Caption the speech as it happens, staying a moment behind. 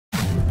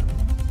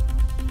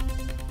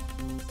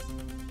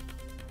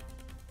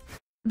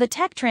The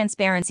Tech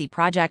Transparency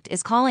Project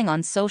is calling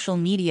on social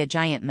media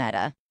giant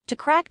Meta to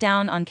crack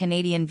down on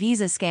Canadian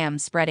visa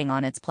scams spreading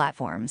on its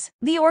platforms.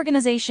 The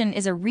organization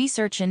is a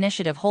research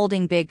initiative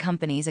holding big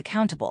companies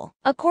accountable.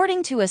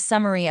 According to a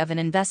summary of an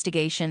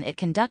investigation it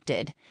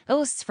conducted,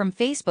 posts from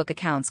Facebook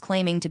accounts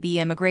claiming to be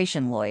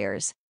immigration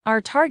lawyers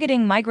are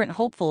targeting migrant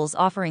hopefuls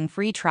offering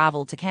free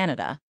travel to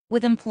Canada,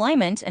 with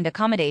employment and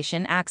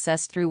accommodation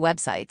accessed through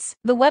websites.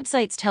 The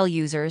websites tell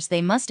users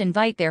they must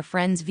invite their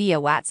friends via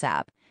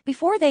WhatsApp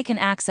before they can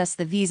access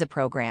the visa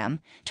program,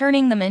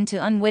 turning them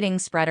into unwitting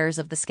spreaders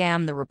of the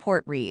scam, the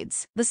report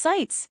reads. The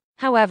sites,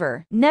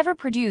 however, never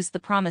produce the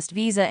promised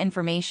visa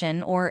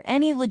information or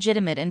any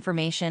legitimate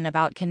information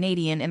about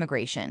Canadian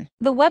immigration.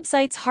 The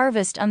websites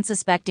harvest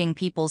unsuspecting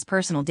people's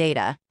personal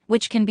data,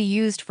 which can be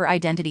used for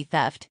identity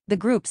theft, the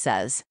group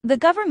says. The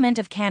Government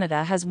of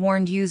Canada has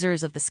warned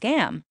users of the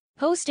scam,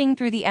 posting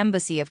through the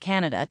Embassy of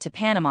Canada to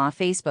Panama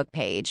Facebook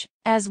page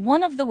as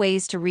one of the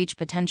ways to reach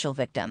potential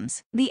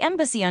victims. The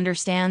embassy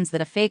understands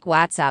that a fake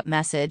WhatsApp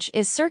message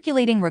is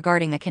circulating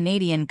regarding a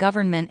Canadian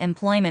government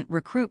employment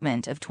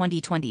recruitment of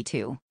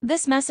 2022.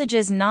 This message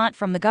is not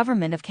from the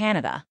Government of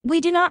Canada. We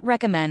do not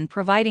recommend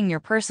providing your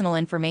personal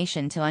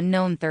information to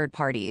unknown third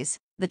parties,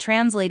 the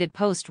translated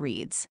post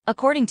reads.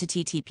 According to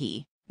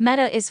TTP,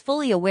 Meta is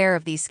fully aware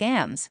of these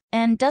scams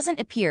and doesn't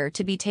appear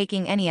to be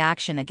taking any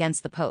action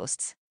against the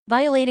posts,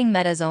 violating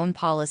Meta's own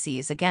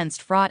policies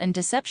against fraud and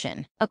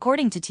deception.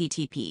 According to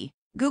TTP,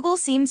 Google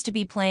seems to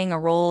be playing a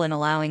role in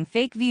allowing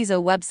fake visa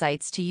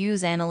websites to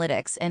use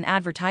analytics and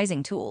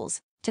advertising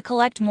tools to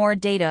collect more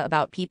data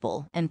about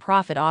people and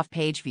profit off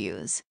page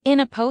views.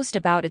 In a post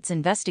about its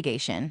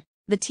investigation,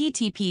 the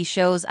TTP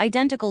shows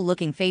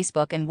identical-looking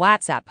Facebook and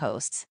WhatsApp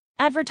posts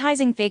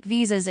advertising fake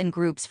visas in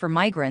groups for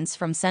migrants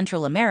from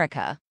Central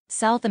America,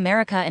 South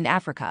America and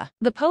Africa.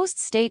 The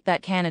posts state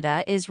that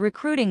Canada is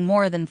recruiting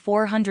more than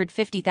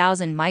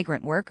 450,000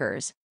 migrant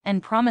workers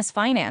and promise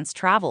finance,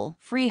 travel,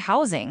 free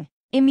housing,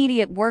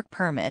 immediate work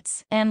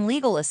permits, and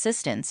legal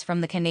assistance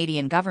from the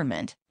Canadian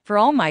government for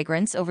all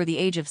migrants over the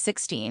age of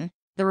 16,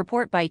 the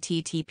report by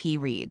TTP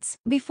reads.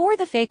 Before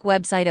the fake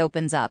website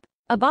opens up,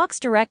 a box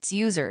directs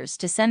users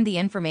to send the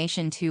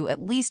information to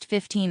at least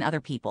 15 other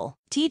people.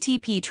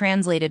 TTP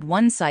translated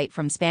one site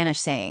from Spanish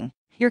saying,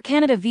 "Your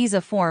Canada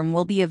visa form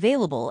will be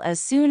available as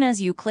soon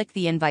as you click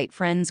the Invite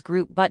Friends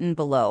group button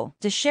below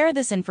to share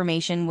this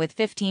information with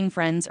 15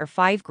 friends or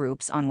 5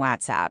 groups on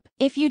WhatsApp.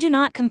 If you do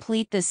not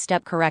complete this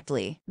step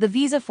correctly, the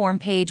visa form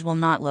page will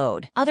not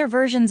load." Other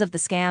versions of the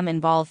scam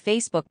involve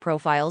Facebook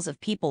profiles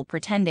of people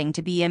pretending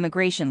to be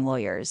immigration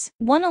lawyers.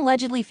 One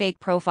allegedly fake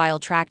profile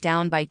tracked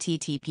down by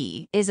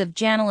TTP is of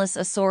Janilis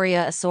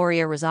Osoria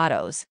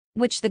Rosados,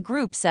 which the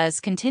group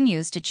says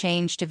continues to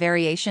change to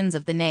variations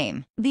of the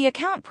name. The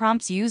account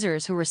prompts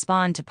users who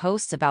respond to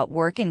posts about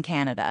work in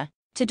Canada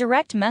to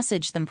direct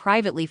message them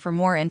privately for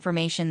more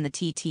information, the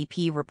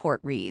TTP report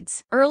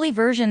reads. Early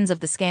versions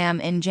of the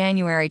scam in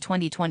January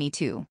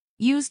 2022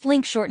 used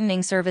link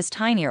shortening service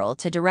Tinyurl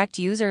to direct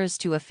users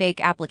to a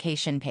fake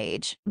application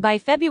page. By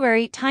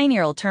February,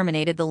 Tinyurl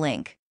terminated the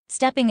link,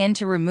 stepping in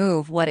to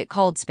remove what it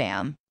called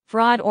spam,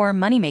 fraud, or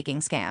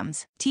money-making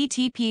scams.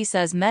 TTP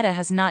says Meta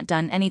has not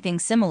done anything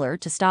similar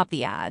to stop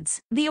the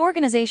ads. The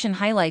organization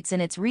highlights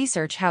in its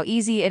research how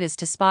easy it is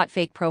to spot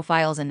fake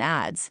profiles and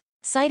ads,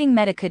 citing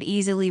Meta could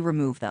easily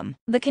remove them.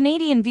 The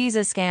Canadian visa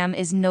scam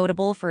is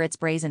notable for its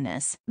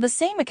brazenness. The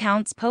same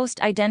accounts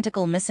post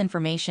identical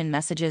misinformation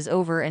messages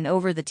over and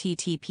over, the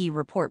TTP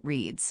report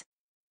reads.